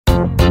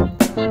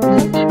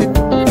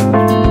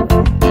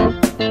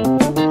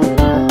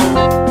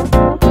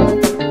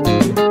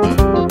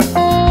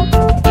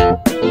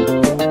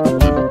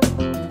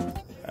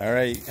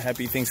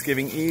Happy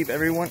Thanksgiving Eve,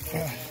 everyone.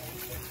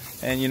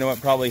 And you know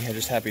what, probably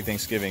just happy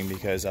Thanksgiving,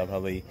 because I'll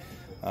probably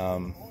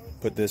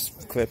put this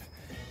clip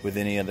with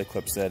any other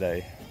clips that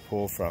I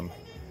pull from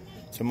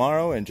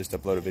tomorrow and just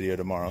upload a video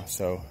tomorrow.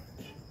 So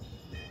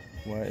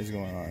what is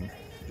going on?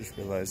 Just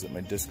realized that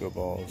my disco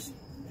balls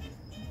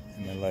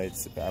and my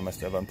lights, I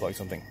must have unplugged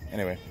something.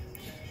 Anyway,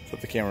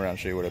 flip the camera around,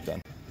 show you what I've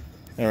done.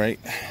 All right,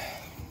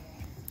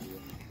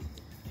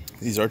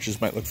 these arches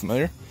might look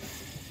familiar,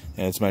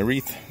 and it's my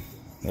wreath.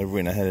 I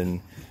went ahead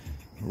and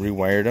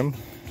rewired them.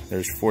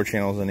 There's 4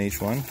 channels on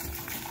each one.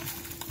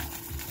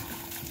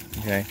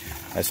 Okay,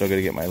 I still got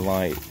to get my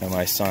light and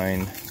my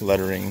sign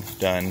lettering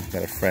done.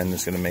 Got a friend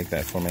that's going to make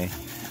that for me.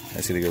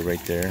 That's going to go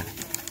right there.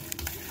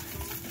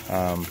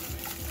 I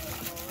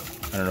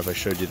don't know if I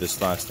showed you this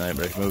last night,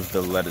 but I moved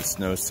the Let It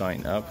Snow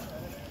sign up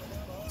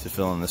to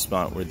fill in the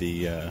spot where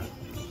the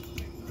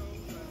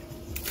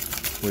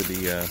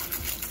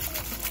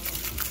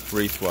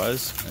wreath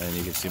was, and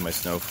you can see my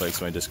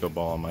snowflakes, my disco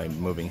ball, and my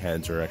moving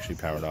heads are actually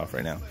powered off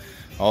right now.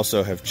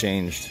 Also have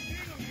changed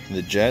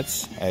the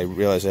jets. I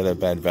realized I had a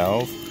bad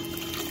valve,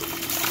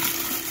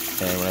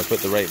 and when I put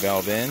the right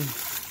valve in,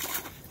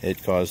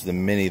 it caused the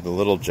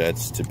little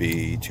jets to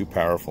be too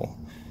powerful.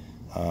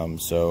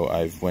 So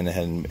I've went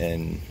ahead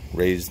and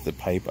raised the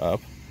pipe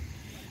up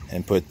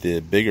and put the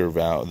bigger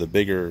valve, the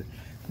bigger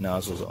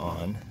nozzles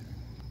on.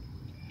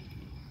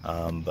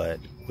 But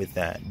with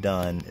that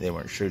done, they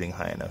weren't shooting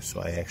high enough,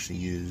 so I actually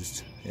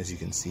used, as you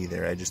can see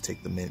there, I just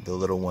take the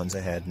little ones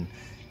I had and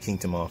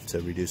kinked them off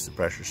to reduce the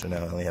pressure. So now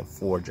I only have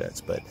 4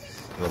 jets, but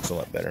it looks a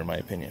lot better in my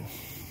opinion.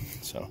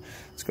 So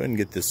let's go ahead and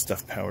get this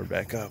stuff powered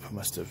back up. I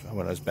must have,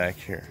 when I was back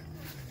here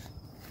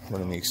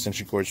running the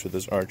extension cords for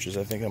those arches,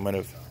 I think I might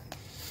have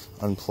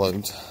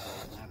unplugged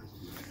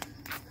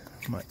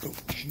my,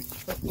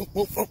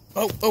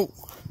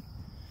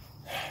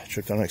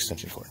 tripped on an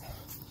extension cord.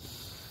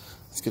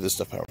 Let's get this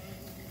stuff powered.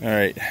 All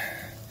right,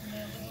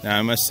 now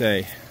I must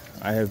say,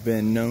 I have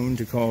been known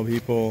to call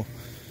people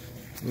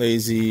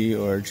lazy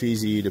or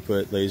cheesy to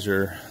put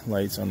laser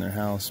lights on their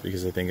house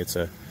because I think it's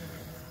an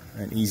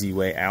easy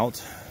way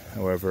out.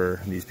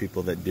 However, these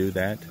people that do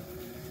that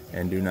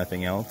and do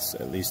nothing else,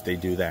 at least they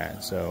do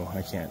that. So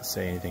I can't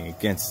say anything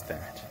against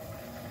that.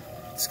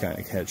 It's kind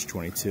of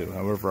catch-22.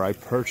 However, I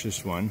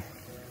purchased one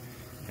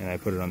and I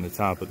put it on the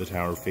top of the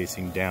tower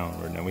facing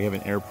downward. Now we have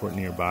an airport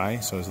nearby,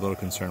 so I was a little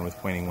concerned with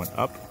pointing one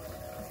up.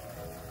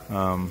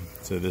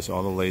 So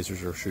all the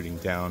lasers are shooting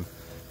down.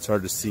 It's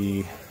hard to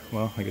see.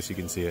 Well, I guess you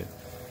can see it.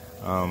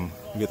 You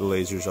get the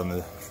lasers on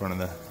the front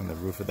of on the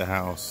roof of the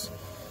house,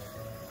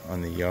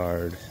 on the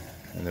yard,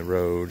 and the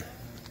road,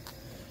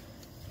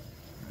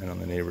 and on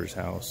the neighbor's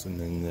house, and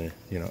then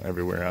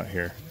everywhere out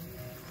here.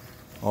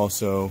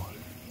 Also,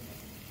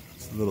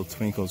 little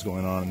twinkles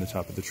going on the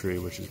top of the tree,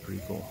 which is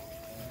pretty cool.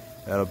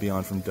 That'll be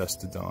on from dusk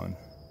to dawn.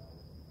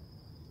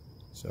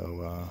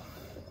 So,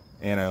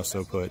 and I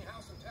also put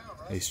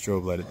a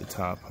strobe light at the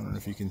top. I don't know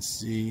if you can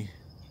see.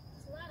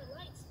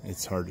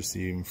 It's hard to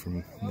see even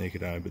from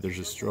naked eye, but there's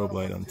a strobe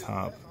light on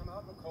top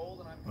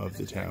of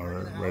the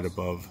tower, right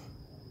above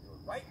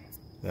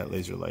that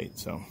laser light.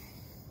 So,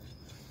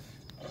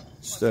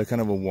 just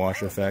kind of a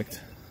wash effect.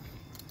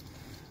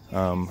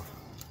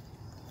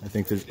 I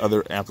think there's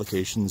other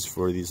applications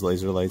for these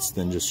laser lights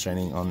than just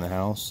shining on the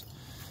house.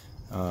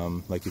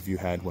 Like if you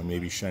had one,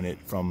 maybe shine it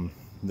from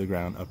the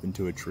ground up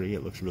into a tree.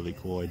 It looks really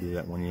cool. I did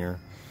that one year.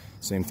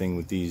 Same thing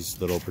with these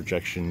little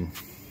projection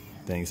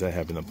things I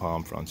have in the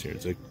palm fronds here.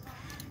 It's a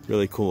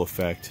really cool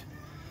effect.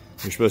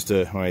 You're supposed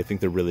to, well, I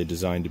think they're really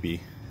designed to be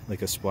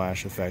like a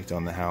splash effect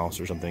on the house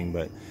or something,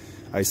 but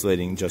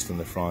isolating just on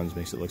the fronds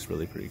makes it look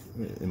really pretty,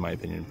 in my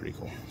opinion, pretty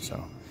cool.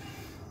 So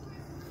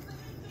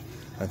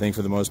I think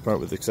for the most part,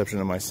 with the exception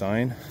of my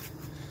sign,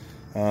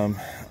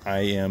 I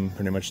am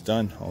pretty much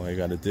done. All I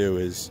got to do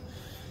is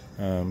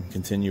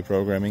continue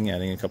programming,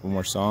 adding a couple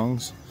more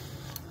songs.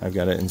 I've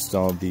got to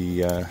install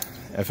the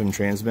FM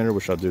transmitter,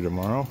 which I'll do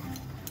tomorrow.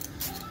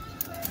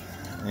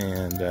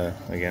 And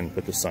again,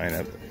 put the sign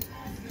up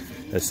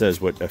that says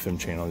what FM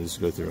channel is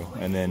to go through.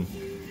 And then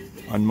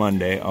on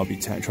Monday, I'll be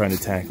trying to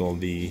tackle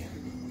the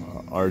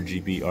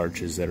RGB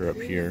arches that are up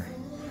here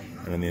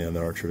and then the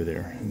other arch over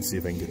there, and see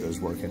if I can get those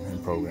working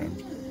and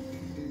programmed.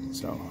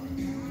 So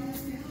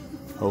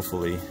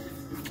hopefully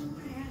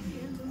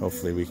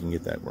we can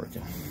get that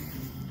working.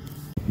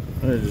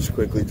 I'm gonna just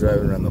quickly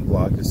drive around the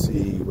block to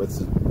see what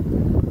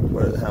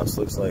the house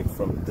looks like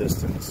from a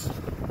distance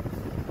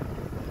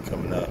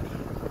coming up.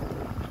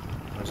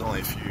 There's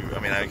only a few. I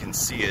mean, I can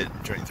see it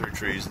journeying through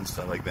trees and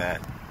stuff like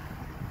that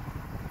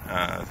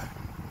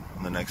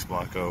on the next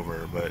block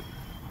over, but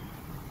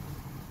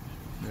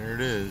there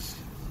it is.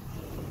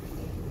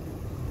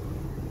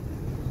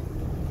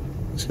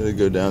 Just gonna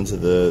go down to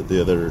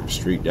the other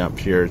street down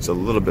here. It's a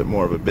little bit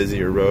more of a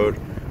busier road,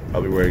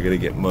 probably where you're gonna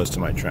get most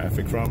of my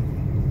traffic from.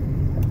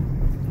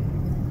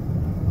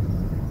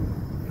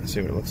 See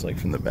what it looks like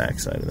from the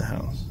back side of the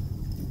house.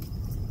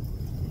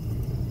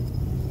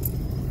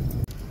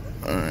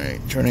 Alright,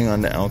 turning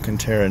on to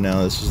Alcantara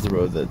now. This is the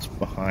road that's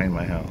behind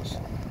my house.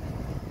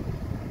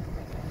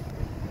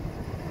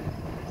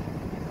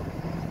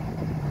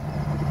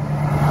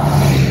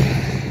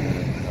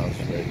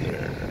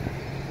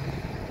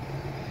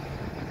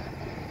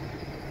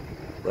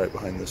 Right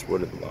behind this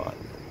wooded lot.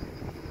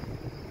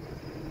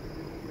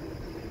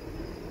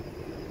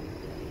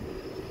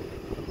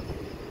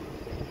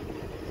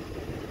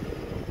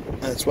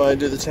 That's why I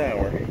do the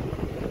tower.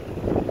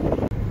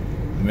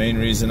 The main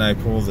reason I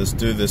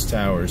do this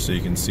tower so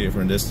you can see it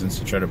from a distance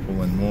to try to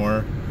pull in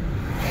more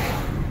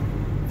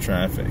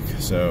traffic.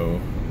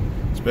 So,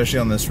 especially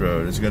on this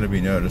road, it's going to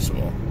be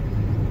noticeable,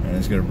 and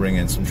it's going to bring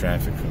in some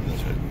traffic from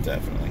this road,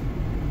 definitely.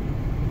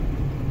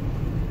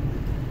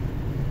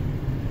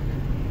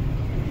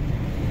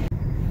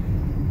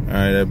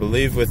 Alright, I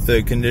believe with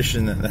the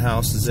condition that the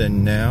house is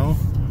in now,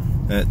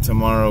 that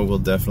tomorrow will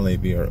definitely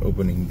be our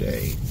opening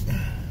day.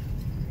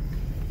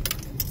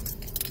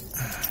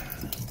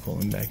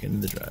 Pulling back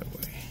into the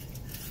driveway.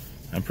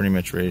 I'm pretty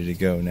much ready to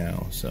go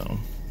now, so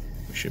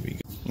we should be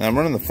good. Now I'm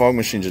running the fog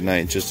machine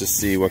tonight just to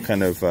see what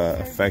kind of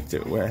effect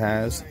it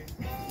has.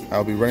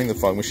 I'll be running the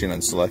fog machine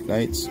on select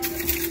nights.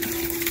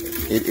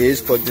 It is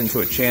plugged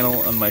into a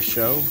channel on my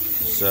show,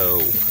 so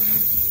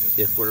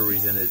if for whatever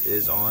reason it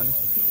is on,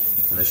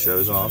 when the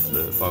show's off,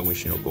 the fog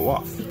machine will go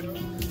off.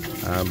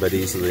 But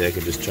easily I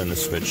can just turn the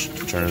switch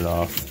to turn it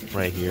off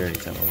right here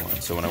anytime I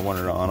want. So when I want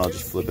it on, I'll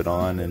just flip it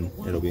on and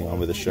it'll be on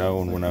with the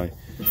show, and when I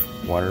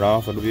want it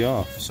off, it'll be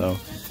off. So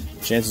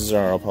chances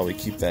are I'll probably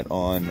keep that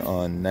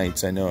on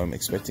nights I know I'm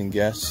expecting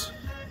guests.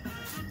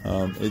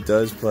 It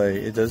does,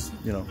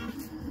 you know,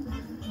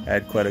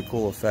 add quite a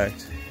cool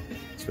effect,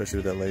 especially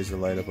with that laser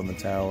light up on the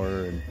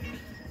tower and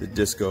the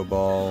disco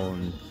ball,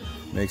 and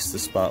makes the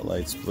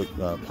spotlights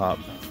pop.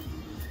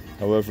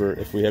 However,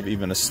 if we have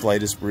even a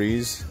slightest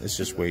breeze, it's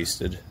just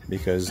wasted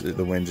because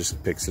the wind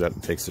just picks it up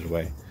and takes it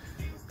away.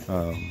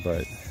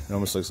 But it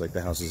almost looks like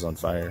the house is on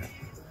fire.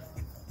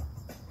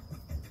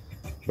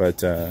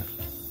 But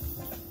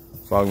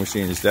fog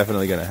machine is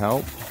definitely going to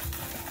help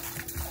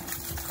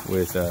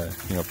with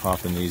you know,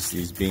 popping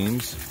these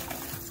beams,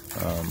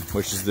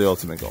 which is the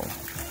ultimate goal.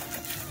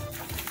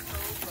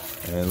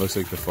 And it looks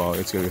like the fog,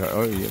 it's going to be hard.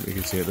 Oh yeah, you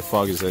can see it. The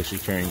fog is actually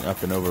carrying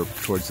up and over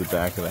towards the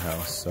back of the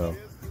house. So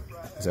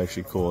it's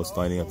actually cool. It's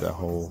lighting up that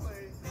whole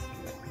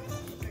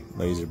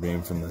laser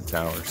beam from the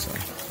tower. So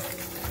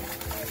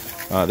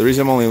the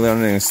reason I'm only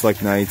running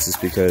select nights is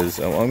because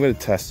I'm going to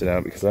test it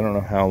out, because I don't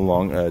know how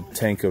long a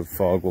tank of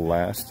fog will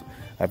last.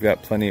 I've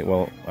got plenty.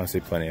 Well, I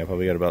say plenty. I've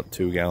probably got about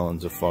 2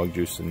 gallons of fog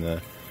juice in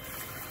the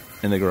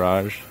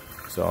garage.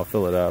 So I'll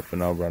fill it up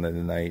and I'll run it at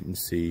night and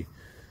see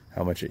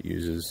how much it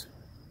uses.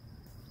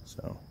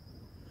 So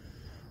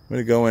I'm going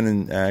to go in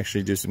and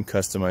actually do some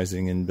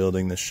customizing and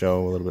building the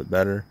show a little bit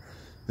better.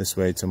 This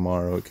way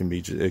tomorrow it can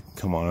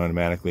come on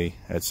automatically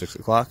at 6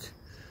 o'clock.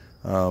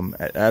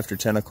 After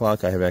 10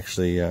 o'clock I have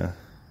actually, hold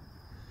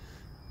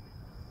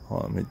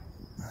on, let me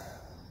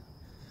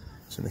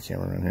turn the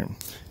camera around here.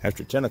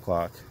 After 10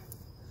 o'clock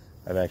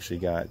I've actually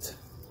got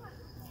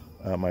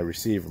my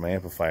receiver, my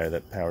amplifier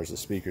that powers the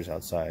speakers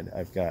outside,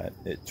 I've got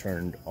it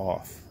turned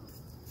off.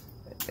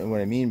 And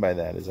what I mean by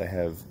that is I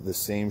have the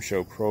same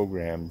show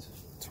programmed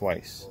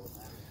twice.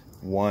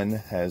 One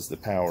has the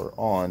power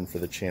on for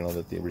the channel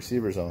that the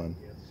receiver's on,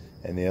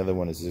 and the other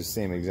one is the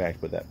same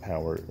exact, but that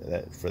power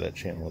for that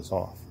channel is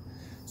off.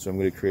 So I'm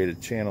going to create a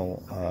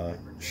channel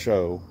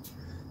show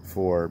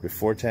for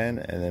before 10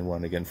 and then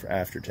one again for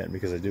after 10,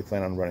 because I do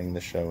plan on running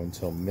the show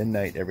until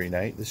midnight every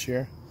night this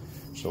year.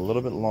 So a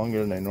little bit longer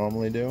than I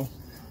normally do,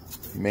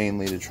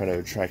 mainly to try to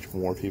attract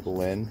more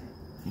people in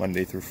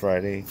Monday through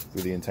Friday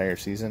through the entire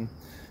season.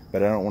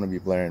 But I don't want to be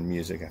blaring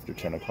music after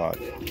 10 o'clock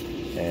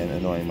and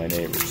annoying my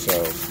neighbors. So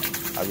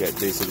I've got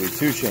basically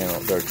 2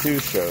 channels, there are 2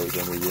 shows,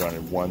 and we'll be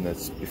running one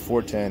that's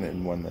before 10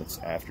 and one that's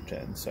after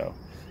 10. So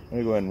I'm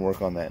going to go ahead and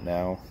work on that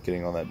now,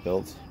 getting all that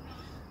built,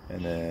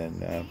 and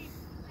then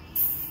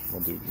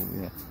we'll do,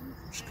 you know,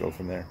 just go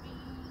from there.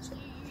 So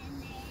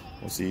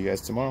we'll see you guys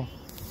tomorrow.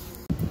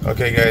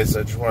 Okay guys,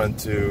 I just wanted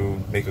to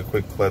make a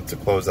quick clip to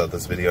close out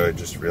this video. I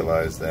just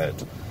realized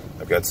that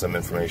I've got some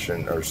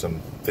information or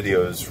some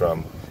videos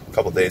from a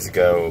couple days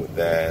ago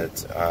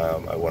that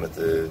I wanted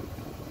to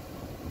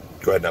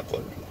go ahead and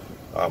upload.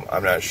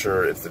 I'm not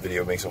sure if the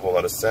video makes a whole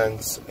lot of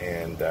sense,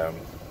 and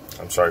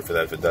I'm sorry for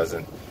that if it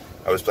doesn't.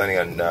 I was planning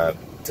on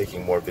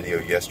taking more video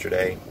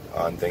yesterday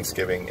on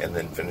Thanksgiving and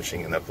then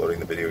finishing and uploading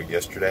the video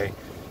yesterday,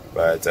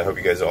 but I hope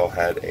you guys all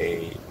had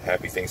a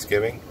happy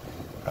Thanksgiving.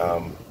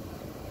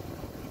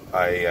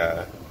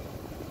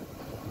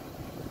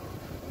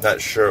 Not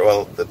sure,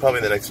 well,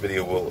 probably the next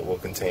video will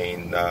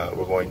contain,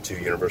 we're going to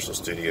Universal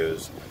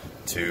Studios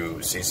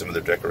to see some of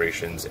their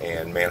decorations,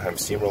 and Mannheim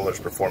Steamroller is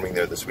performing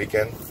there this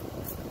weekend,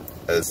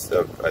 as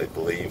I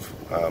believe,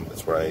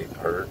 that's where I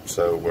heard.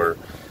 So we're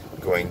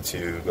going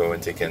to go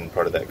and take in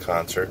part of that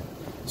concert.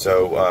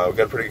 So we've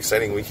got a pretty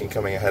exciting weekend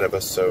coming ahead of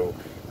us, so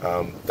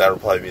that'll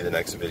probably be the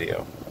next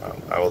video.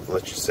 I will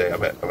let you say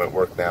I'm at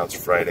work now. It's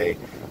Friday.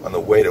 On the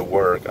way to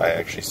work, I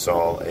actually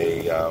saw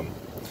a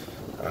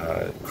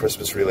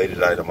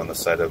Christmas-related item on the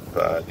side of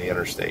the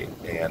interstate,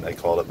 and I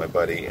called up my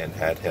buddy and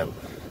had him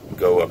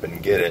go up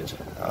and get it.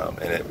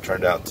 And it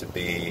turned out to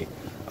be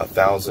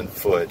 1,000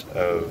 foot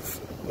of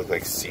looked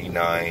like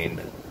C9,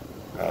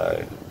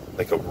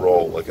 like a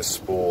roll, like a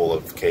spool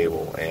of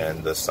cable,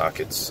 and the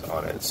sockets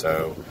on it.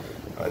 So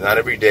not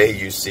every day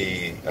you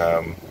see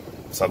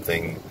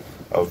something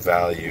of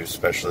value,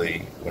 especially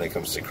when it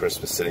comes to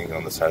Christmas, sitting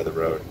on the side of the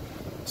road.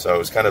 So it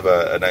was kind of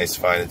a nice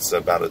find. It's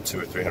about a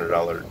 $200 or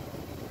 $300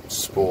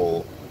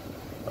 spool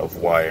of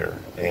wire,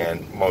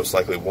 and most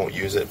likely won't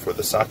use it for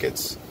the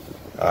sockets,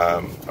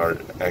 or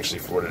actually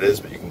for what it is,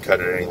 but you can cut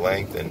it any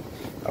length, and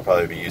I'll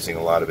probably be using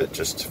a lot of it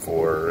just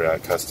for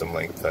custom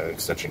length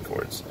extension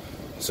cords.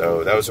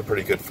 So that was a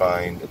pretty good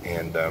find,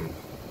 and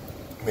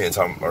me and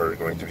Tom are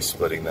going to be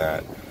splitting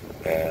that.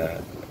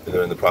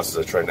 They're in the process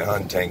of trying to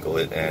untangle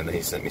it, and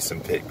he sent me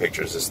some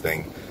pictures. This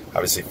thing,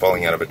 obviously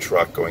falling out of a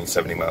truck going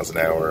 70 miles an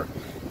hour,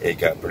 it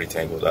got pretty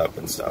tangled up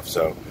and stuff.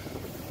 So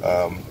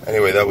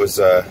anyway, that was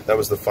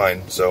the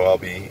find. So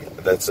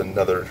that's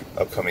another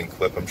upcoming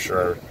clip, I'm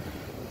sure,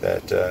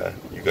 that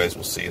you guys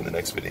will see in the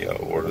next video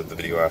or the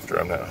video after.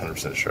 I'm not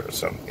 100% sure.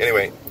 So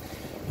anyway,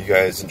 you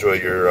guys enjoy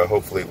your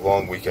hopefully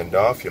long weekend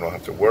off. You don't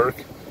have to work,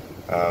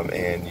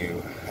 and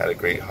you had a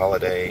great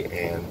holiday,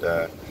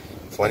 and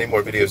plenty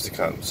more videos to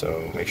come.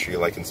 So make sure you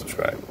like and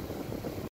subscribe.